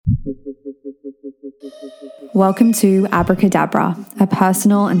Welcome to Abracadabra, a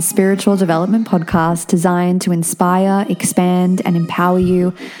personal and spiritual development podcast designed to inspire, expand, and empower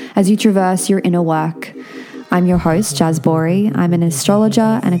you as you traverse your inner work. I'm your host, Jazz Bori. I'm an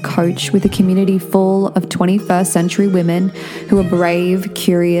astrologer and a coach with a community full of 21st century women who are brave,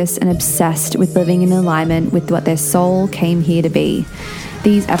 curious, and obsessed with living in alignment with what their soul came here to be.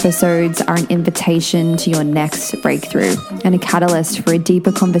 These episodes are an invitation to your next breakthrough and a catalyst for a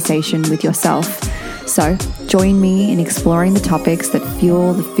deeper conversation with yourself. So, join me in exploring the topics that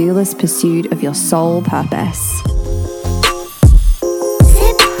fuel the fearless pursuit of your soul purpose.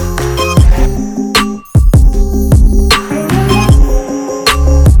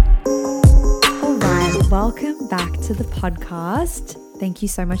 All right, welcome back to the podcast. Thank you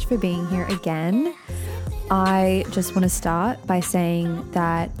so much for being here again. I just want to start by saying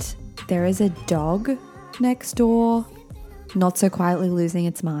that there is a dog next door, not so quietly losing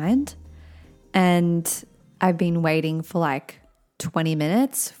its mind. And I've been waiting for like 20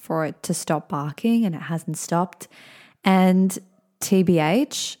 minutes for it to stop barking and it hasn't stopped. And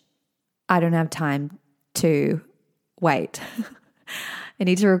TBH, I don't have time to wait. I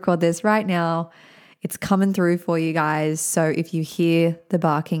need to record this right now. It's coming through for you guys. So if you hear the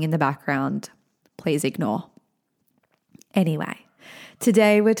barking in the background, please ignore. Anyway,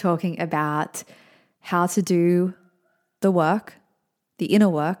 today we're talking about how to do the work, the inner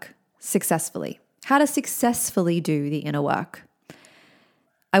work, successfully. How to successfully do the inner work.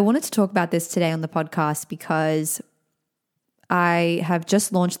 I wanted to talk about this today on the podcast because I have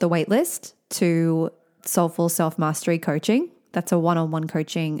just launched the waitlist to Soulful Self-Mastery Coaching. That's a one-on-one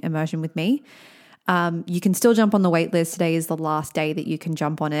coaching immersion with me. You can still jump on the waitlist. Today is the last day that you can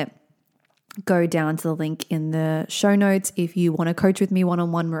jump on it. Go down to the link in the show notes. If you want to coach with me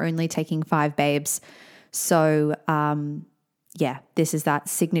one-on-one, we're only taking 5 babes. So, this is that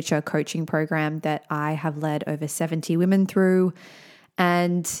signature coaching program that I have led over 70 women through.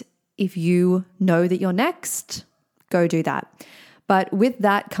 And if you know that you're next, go do that. But with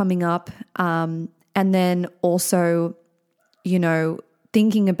that coming up, and then also,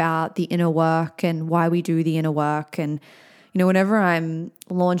 thinking about the inner work and why we do the inner work. And, whenever I'm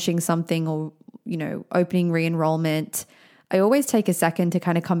launching something or, opening re-enrollment, I always take a second to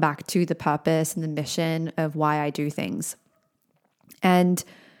kind of come back to the purpose and the mission of why I do things. And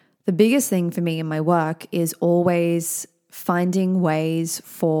the biggest thing for me in my work is always finding ways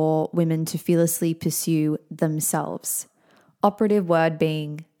for women to fearlessly pursue themselves. Operative word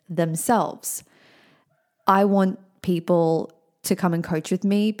being themselves. I want people to come and coach with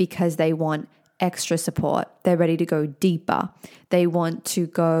me because they want extra support. They're ready to go deeper. They want to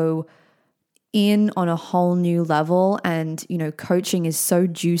go in on a whole new level. And, coaching is so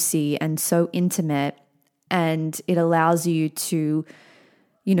juicy and so intimate, and it allows you to,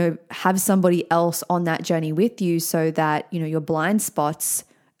 have somebody else on that journey with you so that, your blind spots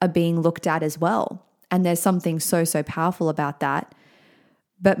are being looked at as well. And there's something so, so powerful about that.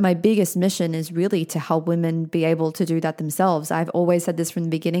 But my biggest mission is really to help women be able to do that themselves. I've always said this from the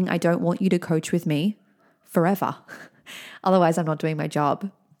beginning. I don't want you to coach with me forever. Otherwise, I'm not doing my job,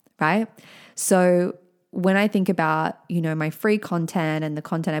 right? So when I think about, my free content and the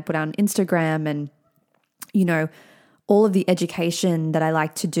content I put out on Instagram and, all of the education that I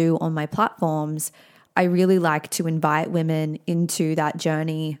like to do on my platforms, I really like to invite women into that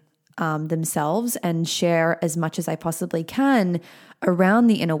journey themselves and share as much as I possibly can around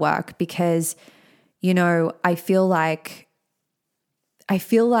the inner work because, I feel like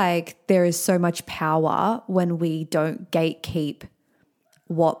there is so much power when we don't gatekeep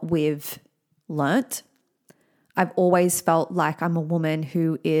what we've learnt. I've always felt like I'm a woman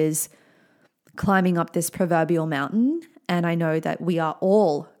who is climbing up this proverbial mountain, and I know that we are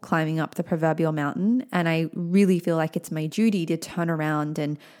all climbing up the proverbial mountain, and I really feel like it's my duty to turn around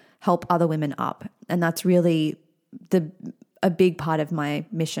and help other women up. And that's really a big part of my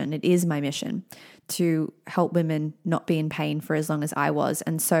mission. It is my mission to help women not be in pain for as long as I was.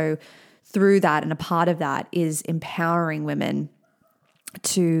 And so through that, and a part of that is empowering women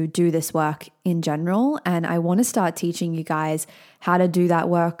to do this work in general. And I want to start teaching you guys how to do that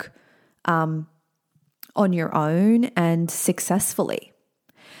work on your own and successfully.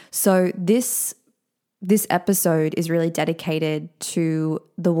 So this episode is really dedicated to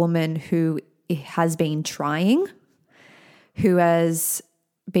the woman who has been trying, who has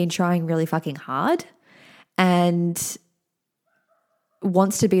been trying really fucking hard and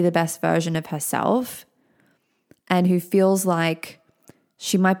wants to be the best version of herself, and who feels like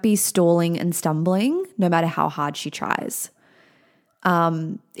she might be stalling and stumbling no matter how hard she tries.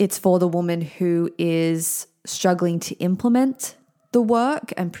 It's for the woman who is struggling to implement the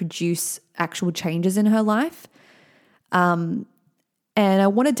work and produce actual changes in her life. And I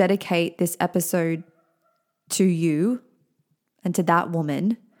want to dedicate this episode to you and to that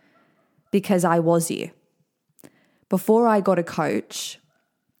woman because I was you. Before I got a coach,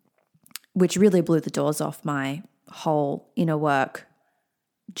 which really blew the doors off my whole inner work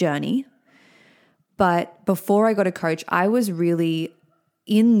journey, but before I got a coach, I was really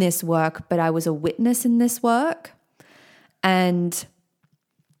in this work, but I was a witness in this work. And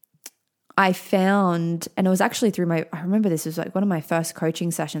I found, and it was actually through I remember this was like one of my first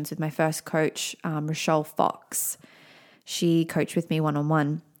coaching sessions with my first coach, Rochelle Fox. She coached with me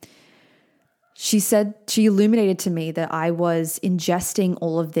one-on-one. She said, she illuminated to me that I was ingesting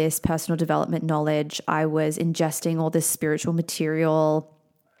all of this personal development knowledge. I was ingesting all this spiritual material.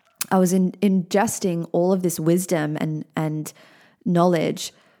 I was ingesting all of this wisdom and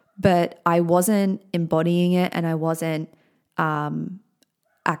knowledge, but I wasn't embodying it and I wasn't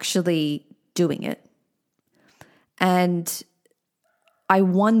actually doing it. And I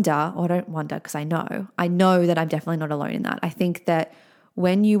wonder, or I don't wonder because I know that I'm definitely not alone in that. I think that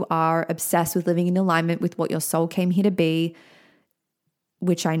when you are obsessed with living in alignment with what your soul came here to be,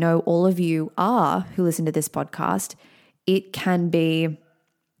 which I know all of you are who listen to this podcast, it can be,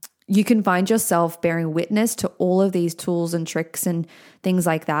 you can find yourself bearing witness to all of these tools and tricks and things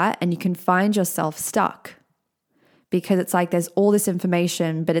like that, and you can find yourself stuck because it's like there's all this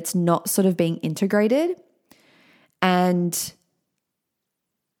information, but it's not sort of being integrated. And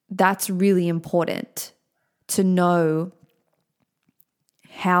that's really important to know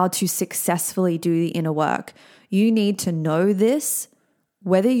how to successfully do the inner work. You need to know this,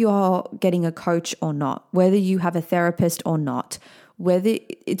 whether you're getting a coach or not, whether you have a therapist or not, whether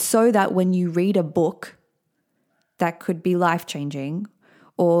it's so that when you read a book that could be life-changing,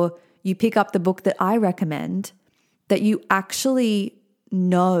 or you pick up the book that I recommend, that you actually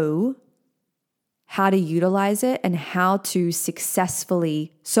know how to utilize it and how to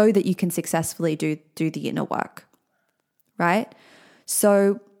successfully, so that you can successfully do the inner work, right?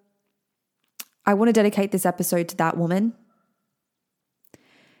 So I want to dedicate this episode to that woman.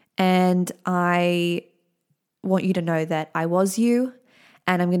 And I want you to know that I was you,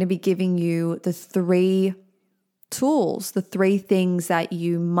 and I'm going to be giving you the 3 tools, the 3 things that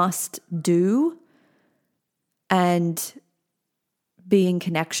you must do and be in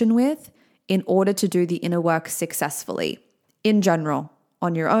connection with in order to do the inner work successfully, in general,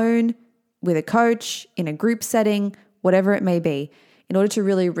 on your own, with a coach, in a group setting, whatever it may be. In order to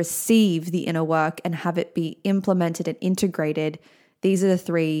really receive the inner work and have it be implemented and integrated, these are the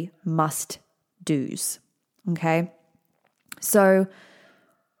 3 must-dos, okay? So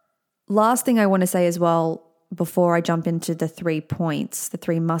last thing I want to say as well, before I jump into the 3 points, the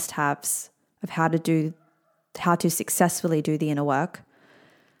 3 must-haves of how to successfully do the inner work,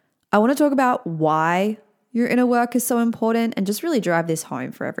 I want to talk about why your inner work is so important and just really drive this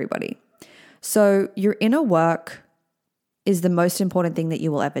home for everybody. So your inner work is the most important thing that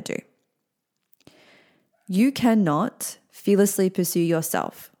you will ever do. You cannot fearlessly pursue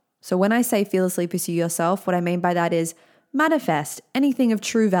yourself. So when I say fearlessly pursue yourself, what I mean by that is manifest anything of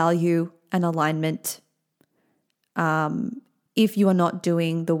true value and alignment if you are not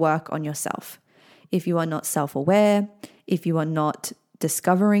doing the work on yourself. If you are not self-aware, if you are not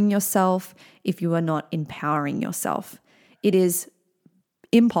discovering yourself, if you are not empowering yourself, it is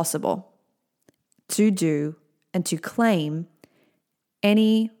impossible to do and to claim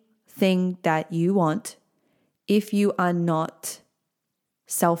anything that you want if you are not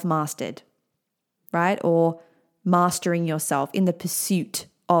self-mastered, right? Or mastering yourself in the pursuit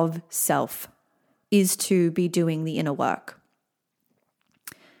of self is to be doing the inner work.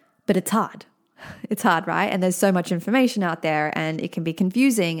 But it's hard. It's hard, right? And there's so much information out there and it can be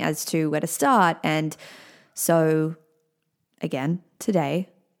confusing as to where to start. And so again, today,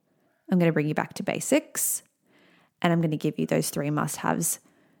 I'm going to bring you back to basics. And I'm going to give you those 3 must-haves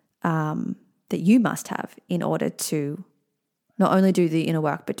that you must have in order to not only do the inner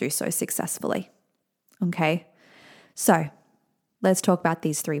work, but do so successfully. Okay? So let's talk about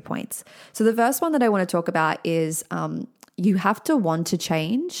these 3 points. So the first one that I want to talk about is you have to want to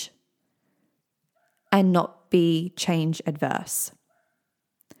change and not be change adverse.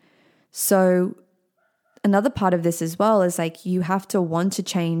 So another part of this as well is like you have to want to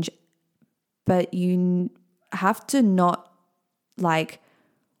change, but you have to not like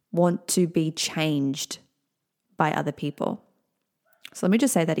want to be changed by other people. So let me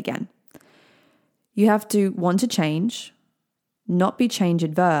just say that again. You have to want to change, not be change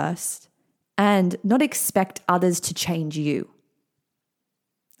adverse, and not expect others to change you.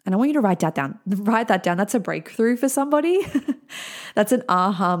 And I want you to write that down. Write that down. That's a breakthrough for somebody. That's an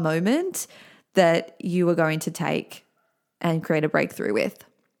aha moment that you are going to take and create a breakthrough with.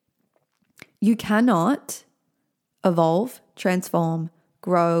 You cannot evolve, transform,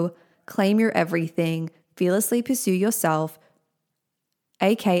 grow, claim your everything, fearlessly pursue yourself,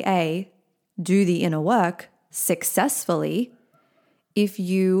 aka do the inner work successfully, if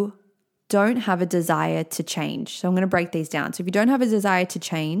you don't have a desire to change. So I'm going to break these down. So if you don't have a desire to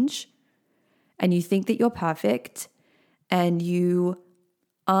change and you think that you're perfect and you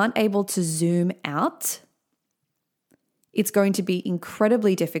aren't able to zoom out, it's going to be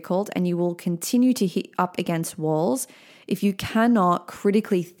incredibly difficult and you will continue to hit up against walls if you cannot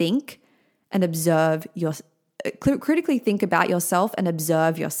critically think and critically think about yourself and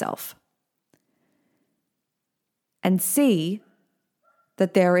observe yourself and see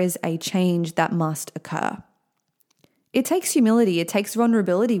that there is a change that must occur. It takes humility. It takes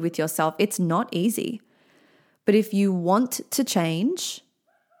vulnerability with yourself. It's not easy. But if you want to change,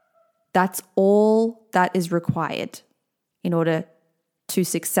 that's all that is required in order to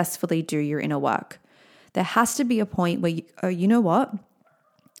successfully do your inner work. There has to be a point where you know what?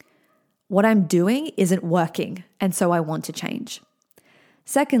 What I'm doing isn't working, and so I want to change.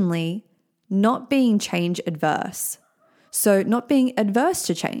 Secondly, not being change adverse. So not being adverse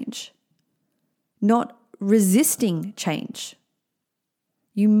to change, not resisting change.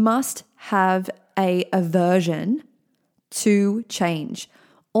 You must have an aversion to change,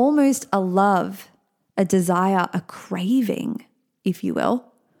 almost a love, a desire, a craving, if you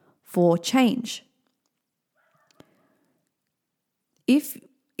will, for change. I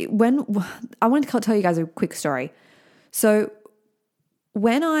want to tell you guys a quick story. So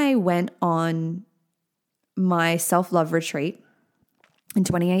when I went on my self-love retreat in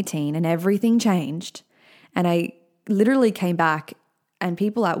 2018 and everything changed, and I literally came back and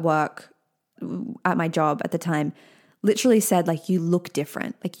people at work, at my job at the time, literally said, like, you look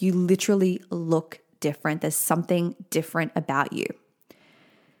different. Like, you literally look different. There's something different about you.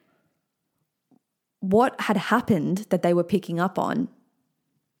 What had happened that they were picking up on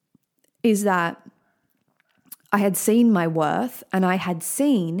is that I had seen my worth and I had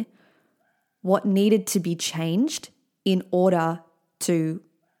seen what needed to be changed in order to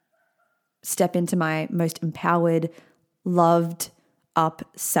step into my most empowered, loved up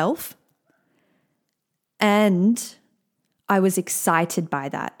self. And I was excited by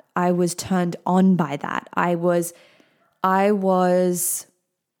that. I was turned on by that. I was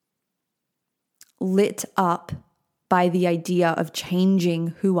lit up by the idea of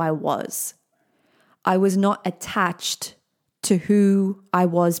changing who I was. I was not attached to who I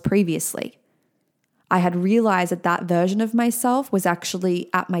was previously. I had realized that that version of myself was actually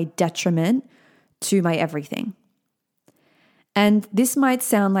at my detriment to my everything. And this might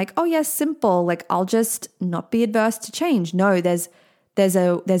sound like, oh yeah, simple, like I'll just not be adverse to change. No, there's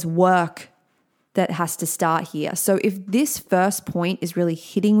work that has to start here. So if this first point is really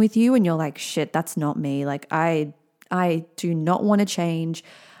hitting with you and you're like, shit, that's not me. Like I do not want to change.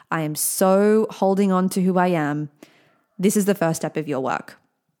 I am so holding on to who I am. This is the first step of your work,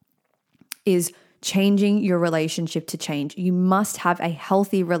 is changing your relationship to change. You must have a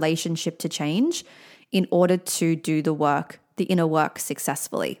healthy relationship to change in order to do the work, the inner work,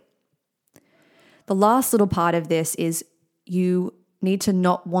 successfully. The last little part of this is you need to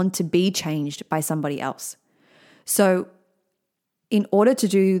not want to be changed by somebody else. So in order to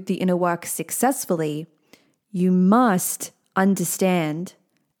do the inner work successfully, you must understand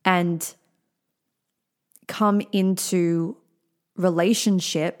and come into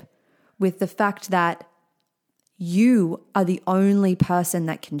relationship with the fact that you are the only person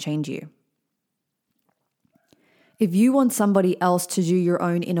that can change you. If you want somebody else to do your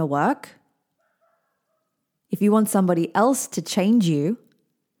own inner work, if you want somebody else to change you,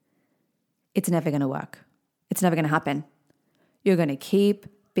 it's never going to work. It's never going to happen. You're going to keep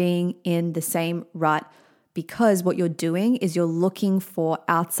being in the same rut because what you're doing is you're looking for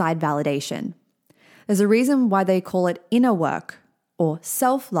outside validation. There's a reason why they call it inner work or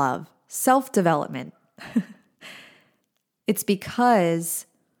self-love, self-development. It's because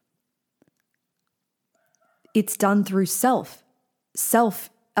it's done through self.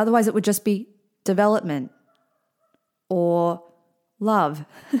 Otherwise it would just be development or love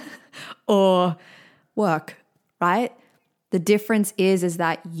or work, right? The difference is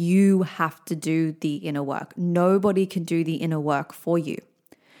that you have to do the inner work. Nobody can do the inner work for you.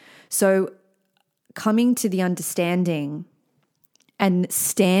 So coming to the understanding and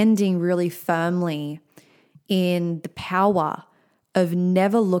standing really firmly in the power of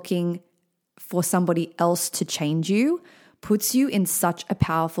never looking for somebody else to change you, puts you in such a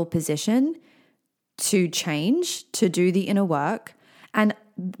powerful position to change, to do the inner work. And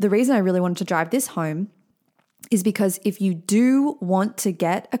the reason I really wanted to drive this home is because if you do want to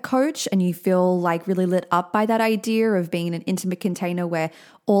get a coach and you feel like really lit up by that idea of being in an intimate container where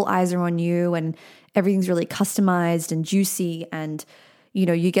all eyes are on you and everything's really customized and juicy, and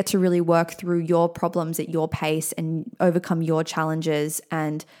you get to really work through your problems at your pace and overcome your challenges,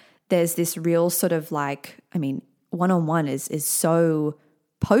 and there's this real sort of one-on-one is so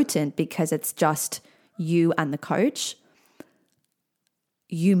potent because it's just you and the coach.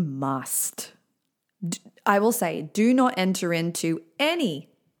 You must, I will say, do not enter into any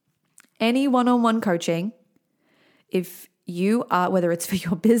one-on-one coaching if you are, whether it's for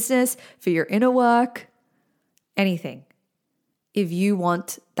your business, for your inner work, anything, if you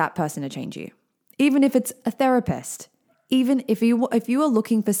want that person to change you. Even if it's a therapist, even if you are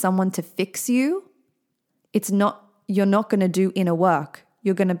looking for someone to fix you, you're not going to do inner work.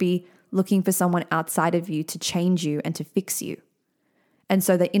 You're going to be looking for someone outside of you to change you and to fix you. And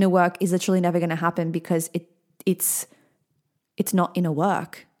so the inner work is literally never going to happen because it's not inner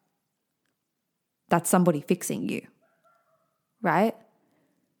work. That's somebody fixing you, right?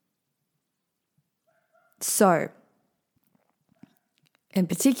 So, and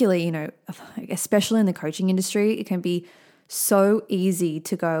particularly, especially in the coaching industry, it can be so easy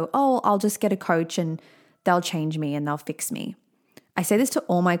to go, oh, I'll just get a coach and they'll change me and they'll fix me. I say this to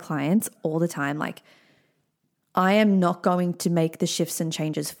all my clients all the time, like, I am not going to make the shifts and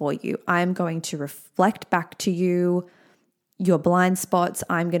changes for you. I'm going to reflect back to you your blind spots.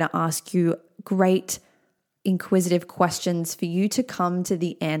 I'm going to ask you great, inquisitive questions for you to come to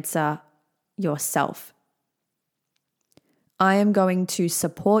the answer yourself. I am going to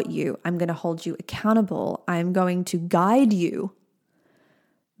support you. I'm going to hold you accountable. I'm going to guide you,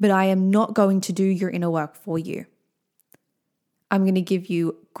 but I am not going to do your inner work for you. I'm going to give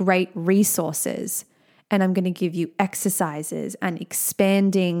you great resources, and I'm going to give you exercises and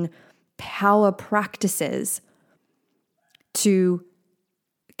expanding power practices to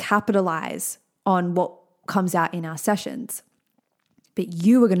capitalize on what comes out in our sessions. But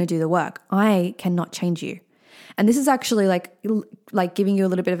you are going to do the work. I cannot change you. And this is actually like giving you a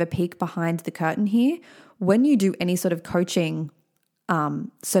little bit of a peek behind the curtain here. When you do any sort of coaching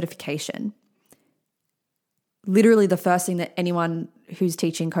certification, literally the first thing that anyone who's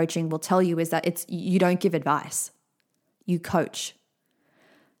teaching coaching will tell you is that you don't give advice, you coach.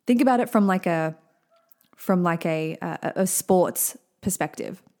 Think about it from a sports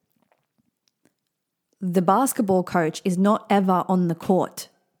perspective. The basketball coach is not ever on the court.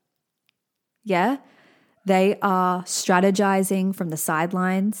 Yeah? They are strategizing from the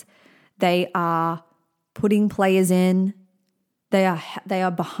sidelines. They are putting players in. They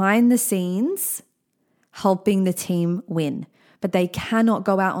are behind the scenes helping the team win. But they cannot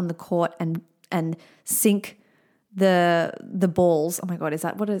go out on the court and sink the balls. Oh my God, is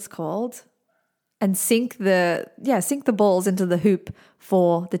that what it's called? And sink the balls into the hoop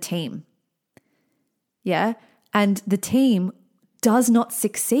for the team. Yeah? And the team does not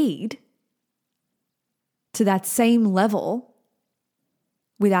succeed to that same level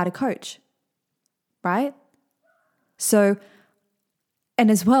without a coach, right? So,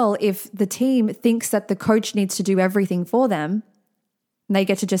 and as well, if the team thinks that the coach needs to do everything for them, and they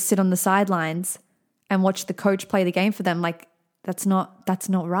get to just sit on the sidelines and watch the coach play the game for them, like that's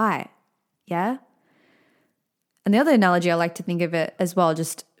not right, yeah? And the other analogy I like to think of it as well,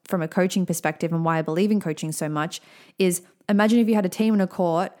 just from a coaching perspective and why I believe in coaching so much, is imagine if you had a team in a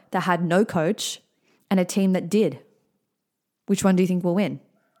court that had no coach and a team that did. Which one do you think will win?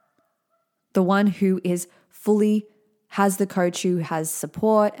 The one who has the coach who has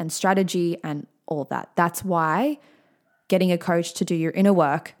support and strategy and all that. That's why getting a coach to do your inner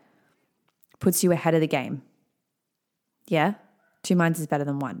work puts you ahead of the game. Yeah? 2 minds is better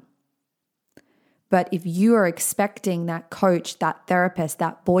than 1. But if you are expecting that coach, that therapist,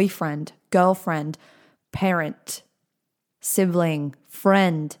 that boyfriend, girlfriend, parent, sibling,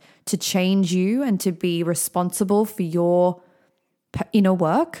 friend to change you and to be responsible for your inner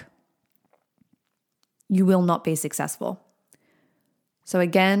work, you will not be successful. So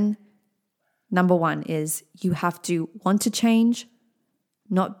again, number 1 is you have to want to change,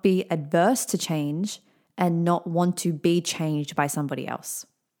 not be adverse to change, and not want to be changed by somebody else.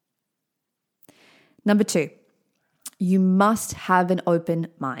 Number 2, you must have an open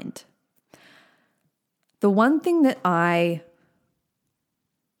mind. The one thing that I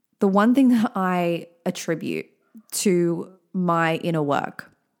attribute to my inner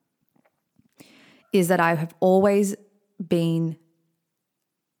work is that I have always been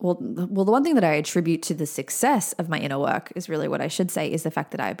the one thing that I attribute to the success of my inner work is really what I should say is the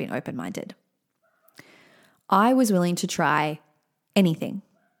fact that I have been open-minded. I was willing to try anything,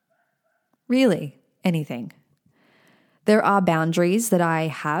 really anything. There are boundaries that I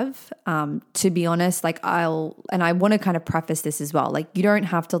have, to be honest, and I want to kind of preface this as well. Like, you don't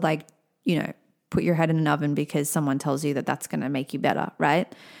have to put your head in an oven because someone tells you that that's going to make you better,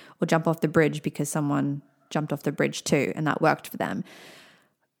 right? Or jump off the bridge because someone jumped off the bridge too and that worked for them.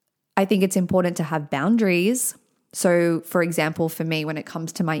 I think it's important to have boundaries. So, for example, for me, when it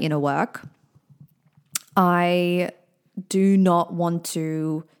comes to my inner work, I do not want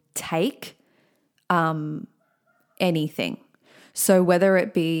to take anything. So whether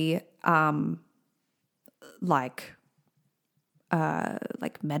it be like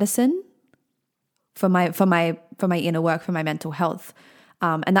medicine for my inner work, for my mental health,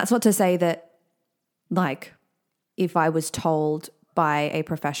 and that's not to say that like if I was told by a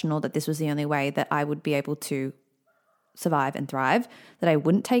professional that this was the only way that I would be able to survive and thrive, that I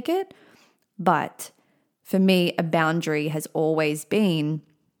wouldn't take it. But for me, a boundary has always been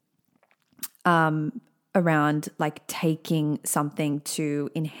around like taking something to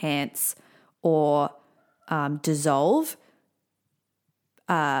enhance or dissolve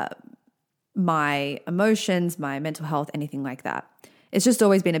my emotions, my mental health, anything like that. It's just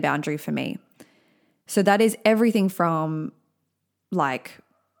always been a boundary for me. So that is everything from like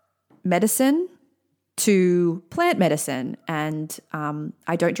medicine to plant medicine. And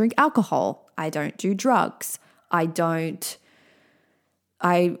I don't drink alcohol. I don't do drugs. I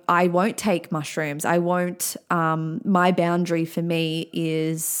won't take mushrooms. I won't, my boundary for me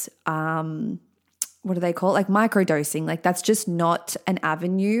is, what do they call it? Like microdosing. Like that's just not an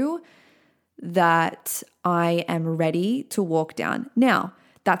avenue that I am ready to walk down. Now,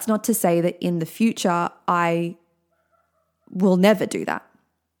 that's not to say that in the future I will never do that,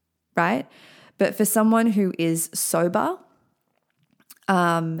 right? But for someone who is sober,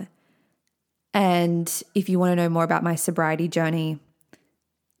 and if you want to know more about my sobriety journey,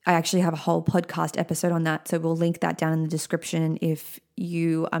 I actually have a whole podcast episode on that. So we'll link that down in the description if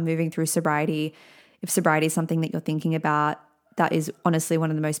you are moving through sobriety. If sobriety is something that you're thinking about, that is honestly one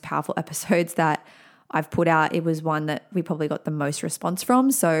of the most powerful episodes that I've put out. It was one that we probably got the most response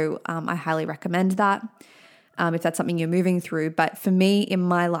from. So I highly recommend that if that's something you're moving through. But for me in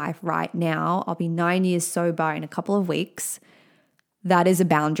my life right now, I'll be 9 years sober in a couple of weeks. That is a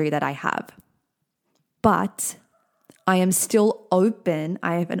boundary that I have. But I am still open.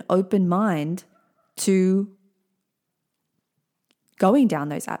 I have an open mind to going down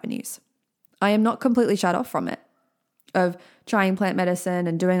those avenues. I am not completely shut off from it, of trying plant medicine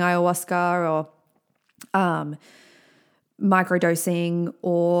and doing ayahuasca or microdosing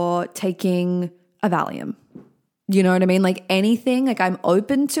or taking a Valium. You know what I mean? Like anything, like I'm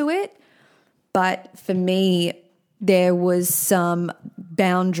open to it. But for me, there was some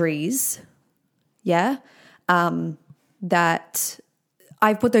boundaries, that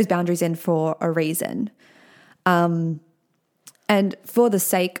I've put those boundaries in for a reason. And for the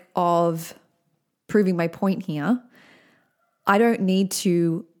sake of proving my point here, I don't need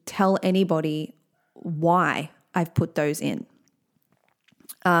to tell anybody why I've put those in.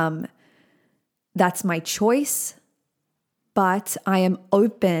 That's my choice, but I am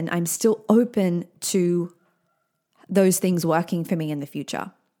open. I'm still open to those things working for me in the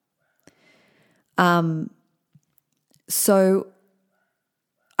future. So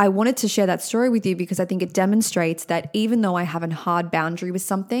I wanted to share that story with you because I think it demonstrates that even though I have a hard boundary with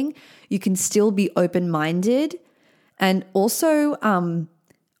something, you can still be open-minded. And also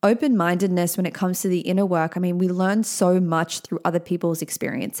open-mindedness when it comes to the inner work. I mean, we learn so much through other people's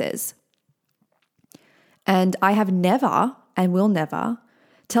experiences. And I have never and will never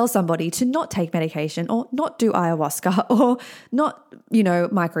tell somebody to not take medication or not do ayahuasca or not,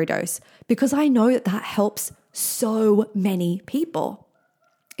 microdose, because I know that that helps so many people.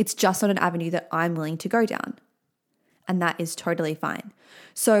 It's just not an avenue that I'm willing to go down. And that is totally fine.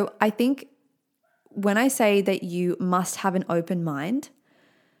 So I think when I say that you must have an open mind,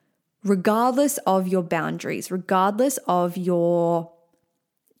 regardless of your boundaries, regardless of your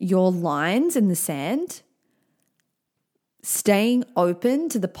lines in the sand, staying open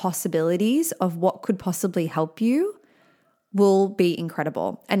to the possibilities of what could possibly help you will be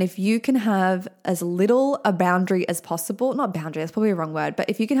incredible. And if you can have as little a boundary as possible, not boundary, that's probably a wrong word, but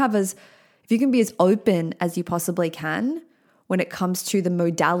if you can be as open as you possibly can when it comes to the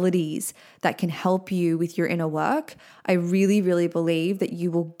modalities that can help you with your inner work, I really, really believe that you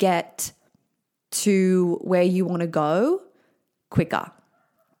will get to where you want to go quicker.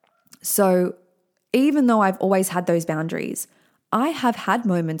 So even though I've always had those boundaries, I have had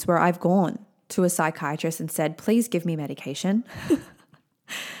moments where I've gone to a psychiatrist and said, please give me medication.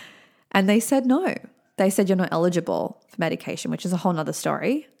 And they said no. They said you're not eligible for medication, which is a whole nother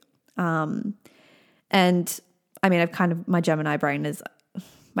story. And I mean, my Gemini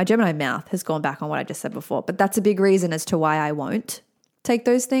mouth has gone back on what I just said before, but that's a big reason as to why I won't take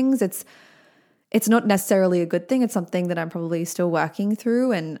those things. It's not necessarily a good thing. It's something that I'm probably still working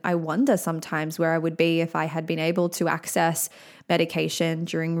through. And I wonder sometimes where I would be if I had been able to access medication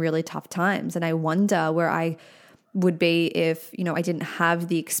during really tough times. And I wonder where I would be if, I didn't have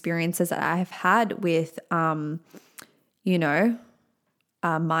the experiences that I have had with,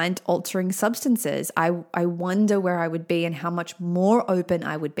 mind-altering substances. I wonder where I would be and how much more open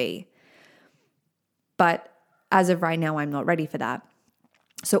I would be. But as of right now, I'm not ready for that.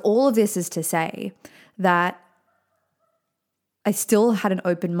 So all of this is to say that I still had an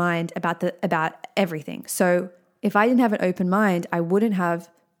open mind about everything. So if I didn't have an open mind, I wouldn't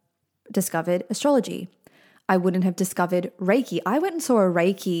have discovered astrology. I wouldn't have discovered Reiki. I went and saw a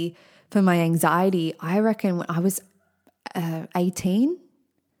Reiki for my anxiety, I reckon, when I was 18.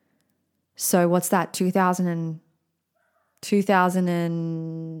 So what's that,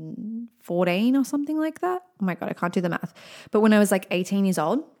 2014 or something like that? Oh my God, I can't do the math. But when I was like 18 years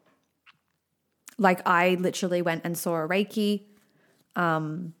old, like I literally went and saw a Reiki.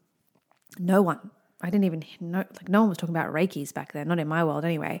 No one was talking about Reikis back then, not in my world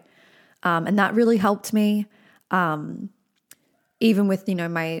anyway. And that really helped me. Even with,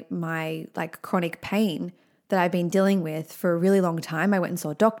 my like chronic pain that I've been dealing with for a really long time. I went and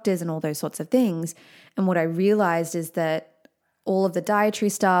saw doctors and all those sorts of things. And what I realized is that all of the dietary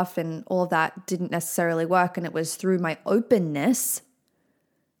stuff and all of that didn't necessarily work. And it was through my openness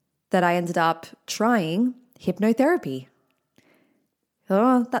that I ended up trying hypnotherapy.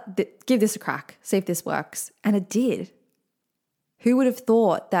 Give this a crack, see if this works. And it did. Who would have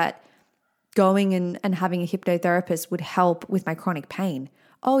thought that going and having a hypnotherapist would help with my chronic pain?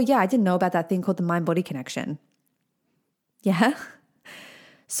 Oh yeah, I didn't know about that thing called the mind-body connection. Yeah.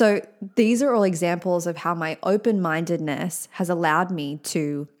 So these are all examples of how my open-mindedness has allowed me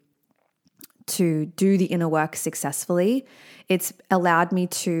to do the inner work successfully. It's allowed me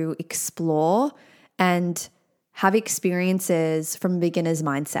to explore and have experiences from a beginner's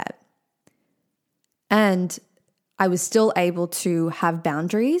mindset. And I was still able to have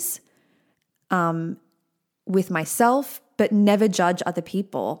boundaries with myself, but never judge other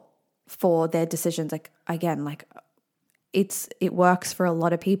people for their decisions. It works for a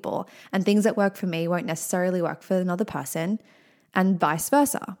lot of people, and things that work for me won't necessarily work for another person, and vice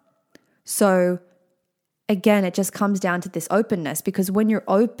versa. So again, it just comes down to this openness, because when you're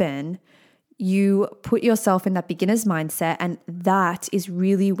open, you put yourself in that beginner's mindset, and that is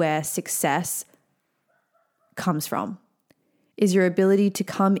really where success comes from, is your ability to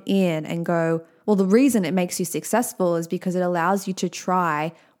come in and go, well, the reason it makes you successful is because it allows you to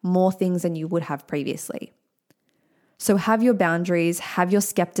try more things than you would have previously. So have your boundaries, have your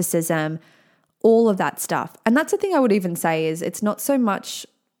skepticism, all of that stuff. And that's the thing I would even say is it's not so much,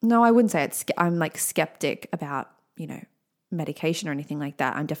 no, I wouldn't say I'm like skeptic about, medication or anything like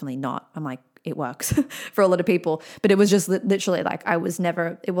that. I'm definitely not. I'm like, it works for a lot of people. But it was just literally like it was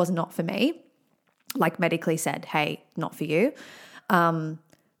not for me. Like medically said, hey, not for you.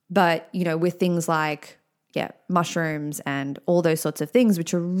 But, with things like, mushrooms and all those sorts of things,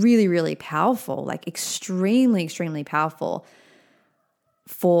 which are really, really powerful, like extremely, extremely powerful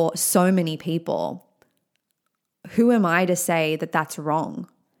for so many people. Who am I to say that that's wrong?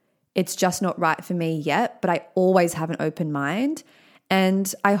 It's just not right for me yet, but I always have an open mind.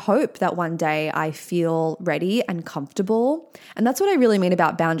 And I hope that one day I feel ready and comfortable. And that's what I really mean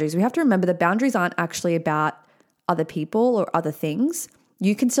about boundaries. We have to remember that boundaries aren't actually about other people or other things.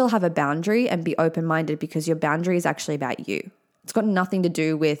 You can still have a boundary and be open-minded because your boundary is actually about you. It's got nothing to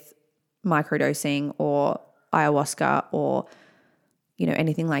do with microdosing or ayahuasca or,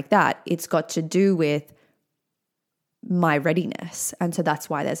 anything like that. It's got to do with my readiness. And so that's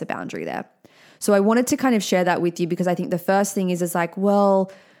why there's a boundary there. So I wanted to kind of share that with you because I think the first thing is like,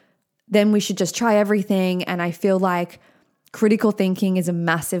 well, then we should just try everything. And I feel like critical thinking is a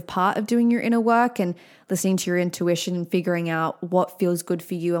massive part of doing your inner work and listening to your intuition and figuring out what feels good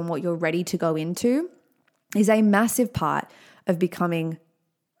for you and what you're ready to go into is a massive part of doing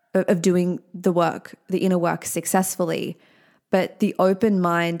the work, the inner work successfully. But the open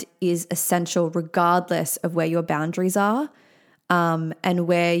mind is essential regardless of where your boundaries are and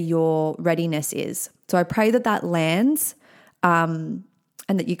where your readiness is. So I pray that lands and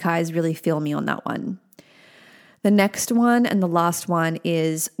that you guys really feel me on that one. The next one and the last one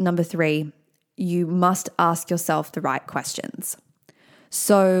is number 3, you must ask yourself the right questions.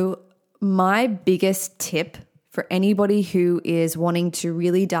 So my biggest tip for anybody who is wanting to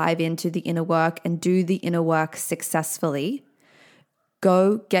really dive into the inner work and do the inner work successfully,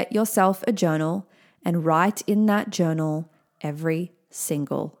 go get yourself a journal and write in that journal every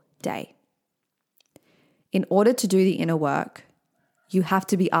single day. In order to do the inner work, you have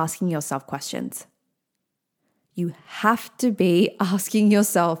to be asking yourself questions. You have to be asking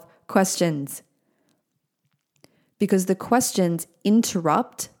yourself questions because the questions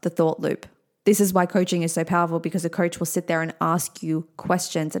interrupt the thought loop. This is why coaching is so powerful, because a coach will sit there and ask you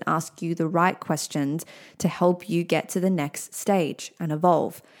questions and ask you the right questions to help you get to the next stage and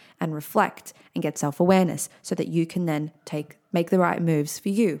evolve and reflect and get self-awareness so that you can then make the right moves for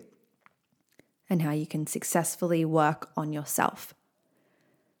you and how you can successfully work on yourself.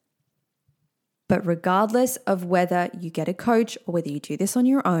 But regardless of whether you get a coach or whether you do this on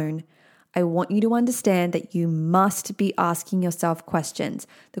your own, I want you to understand that you must be asking yourself questions.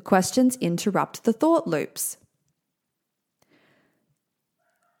 The questions interrupt the thought loops.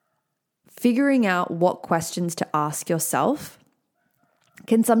 Figuring out what questions to ask yourself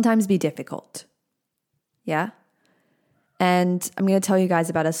can sometimes be difficult. Yeah? And I'm going to tell you guys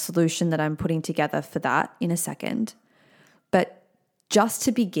about a solution that I'm putting together for that in a second. But just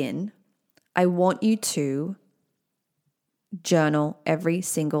to begin, I want you to journal every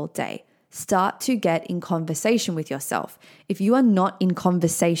single day. Start to get in conversation with yourself. If you are not in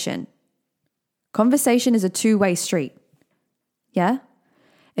conversation is a two-way street. Yeah?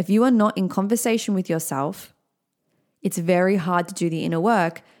 If you are not in conversation with yourself, it's very hard to do the inner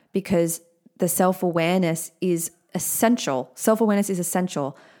work because the self-awareness is essential. Self-awareness is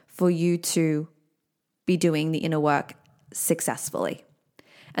essential for you to be doing the inner work successfully.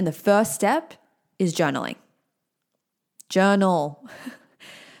 And the first step is journaling. Journal.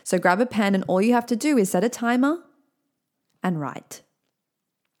 So grab a pen and all you have to do is set a timer and write.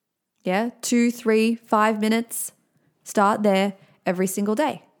 Yeah, 2, 3, 5 minutes. Start there every single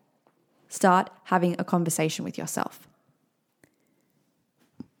day. Start having a conversation with yourself.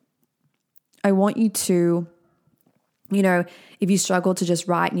 I want you to, if you struggle to just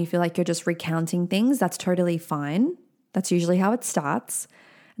write and you feel like you're just recounting things, that's totally fine. That's usually how it starts.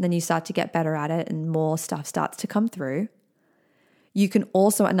 And then you start to get better at it and more stuff starts to come through. You can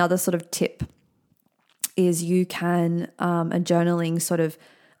also, another sort of tip is you can, a journaling sort of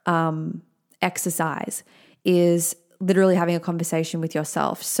exercise is literally having a conversation with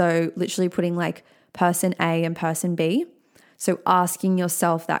yourself. So literally putting like person A and person B. So asking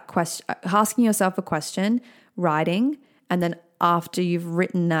yourself a question, writing, and then after you've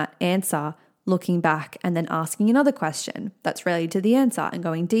written that answer, looking back and then asking another question that's related to the answer and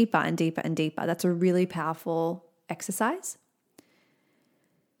going deeper and deeper and deeper. That's a really powerful exercise.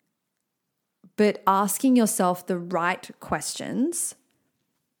 But asking yourself the right questions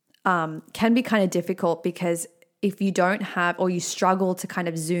can be kind of difficult because if you don't have, or you struggle to kind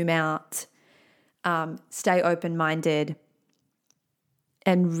of zoom out, stay open-minded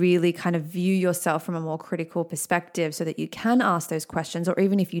and really kind of view yourself from a more critical perspective so that you can ask those questions, or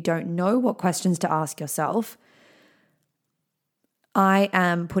even if you don't know what questions to ask yourself, I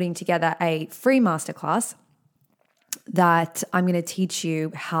am putting together a free masterclass that I'm going to teach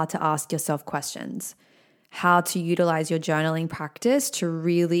you how to ask yourself questions, how to utilize your journaling practice to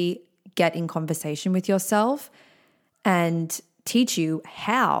really get in conversation with yourself and teach you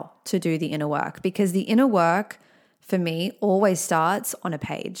how to do the inner work. Because the inner work for me always starts on a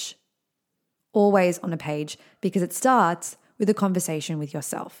page, because it starts with a conversation with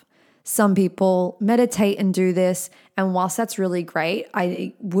yourself. Some people meditate and do this, and whilst that's really great,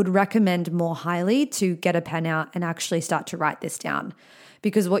 I would recommend more highly to get a pen out and actually start to write this down.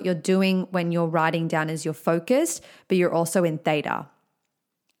 Because what you're doing when you're writing down is you're focused, but you're also in theta.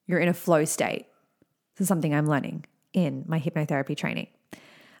 You're in a flow state. This is something I'm learning in my hypnotherapy training.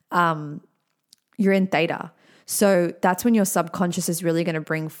 You're in theta. So that's when your subconscious is really going to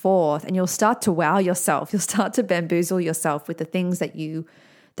bring forth, and you'll start to wow yourself. You'll start to bamboozle yourself with the things that you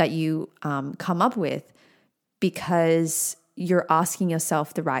come up with because you're asking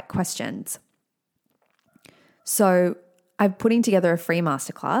yourself the right questions. So I'm putting together a free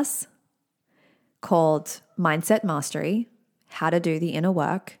masterclass called Mindset Mastery, How to Do the Inner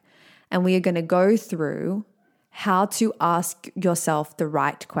Work. And we are going to go through how to ask yourself the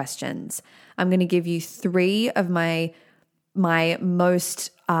right questions. I'm going to give you 3 of my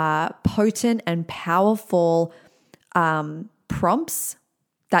most potent and powerful prompts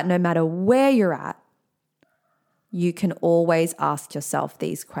that no matter where you're at, you can always ask yourself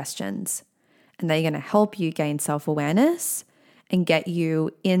these questions. And they're going to help you gain self-awareness and get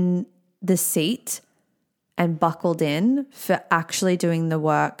you in the seat and buckled in for actually doing the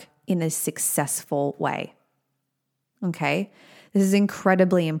work in a successful way. Okay? This is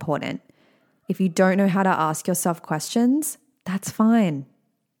incredibly important. If you don't know how to ask yourself questions, that's fine.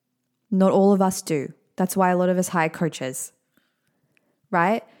 Not all of us do. That's why a lot of us hire coaches,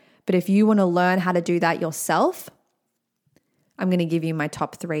 right? But if you want to learn how to do that yourself, I'm going to give you my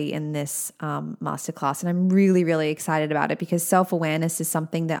top 3 in this masterclass. And I'm really, really excited about it because self-awareness is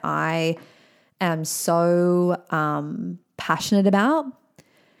something that I am so passionate about.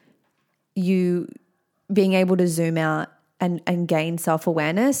 You being able to zoom out and gain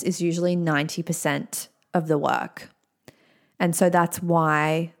self-awareness is usually 90% of the work. And so that's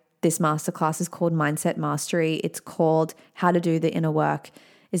why this masterclass is called Mindset Mastery. It's called How to Do the Inner Work,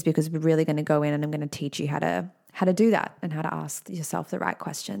 is because we're really going to go in and I'm going to teach you how to do that and how to ask yourself the right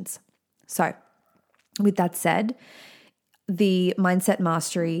questions. So with that said, the Mindset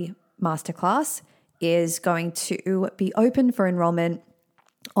Mastery Masterclass is going to be open for enrollment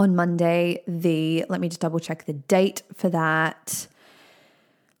on Monday. Let me just double check the date for that.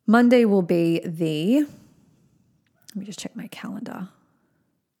 Monday will be let me just check my calendar.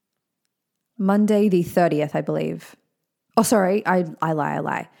 Monday the 30th, I believe. Oh, sorry, I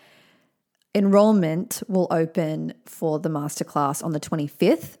lie. Enrollment will open for the masterclass on the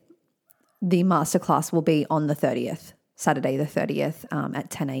 25th. The masterclass will be on the 30th, Saturday the 30th at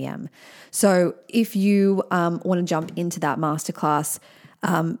 10 a.m. So if you want to jump into that masterclass,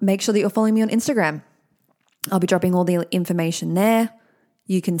 make sure that you're following me on Instagram. I'll be dropping all the information there.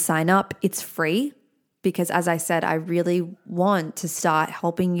 You can sign up. It's free because, as I said, I really want to start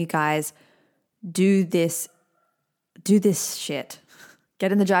helping you guys do this shit.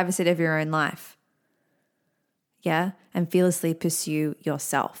 Get in the driver's seat of your own life. Yeah? And fearlessly pursue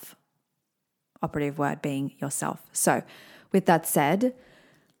yourself. Operative word being yourself. So with that said,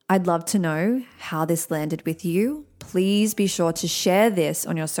 I'd love to know how this landed with you. Please be sure to share this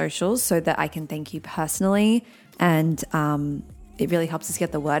on your socials so that I can thank you personally. And it really helps us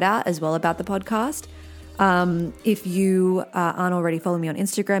get the word out as well about the podcast. If you aren't already following me on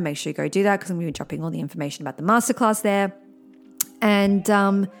Instagram, make sure you go do that because I'm going to be dropping all the information about the masterclass there. And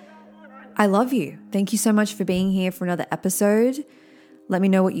I love you. Thank you so much for being here for another episode. Let me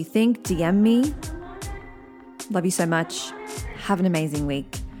know what you think. DM me. Love you so much. Have an amazing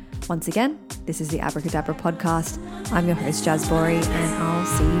week. Once again, this is the Abracadabra podcast. I'm your host, Jazz Bori, and I'll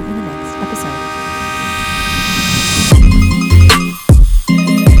see you in the next episode.